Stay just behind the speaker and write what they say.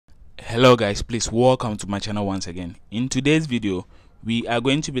Hello guys, please welcome to my channel once again. In today's video we are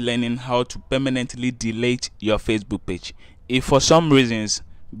going to be learning how to permanently delete your Facebook page. If for some reasons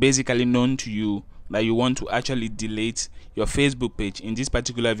basically known to you that you want to actually delete your Facebook page, in this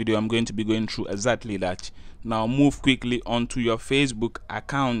particular video I'm going to be going through exactly that. Now move quickly onto your Facebook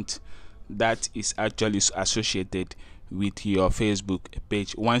account that is actually associated with your Facebook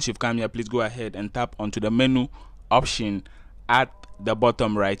page. Once you've come here, please go ahead and tap onto the menu option at the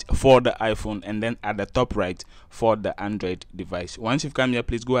bottom right for the iPhone and then at the top right for the Android device. Once you've come here,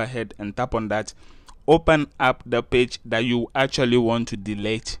 please go ahead and tap on that. Open up the page that you actually want to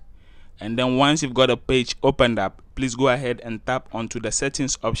delete, and then once you've got a page opened up, please go ahead and tap onto the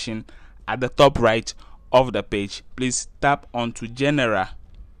settings option at the top right of the page. Please tap onto general.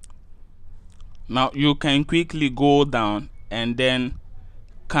 Now you can quickly go down and then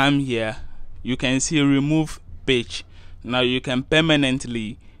come here. You can see remove page. Now you can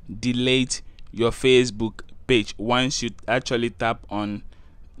permanently delete your Facebook page once you actually tap on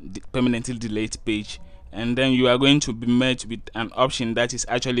the permanently delete page, and then you are going to be met with an option that is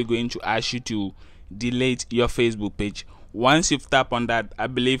actually going to ask you to delete your Facebook page. Once you've tapped on that, I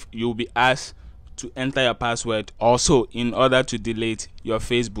believe you'll be asked to enter your password also in order to delete your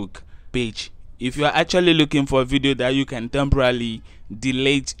Facebook page. If you are actually looking for a video that you can temporarily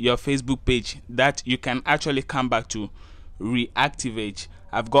delete your Facebook page that you can actually come back to reactivate,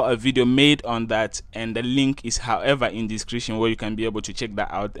 I've got a video made on that, and the link is however in the description where you can be able to check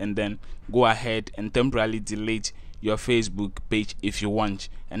that out and then go ahead and temporarily delete your Facebook page if you want,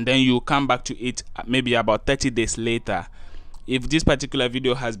 and then you come back to it maybe about 30 days later. If this particular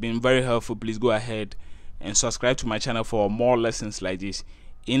video has been very helpful, please go ahead and subscribe to my channel for more lessons like this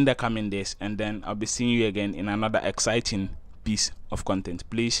in the coming days, and then I'll be seeing you again in another exciting piece of content.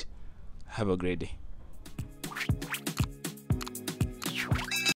 Please have a great day.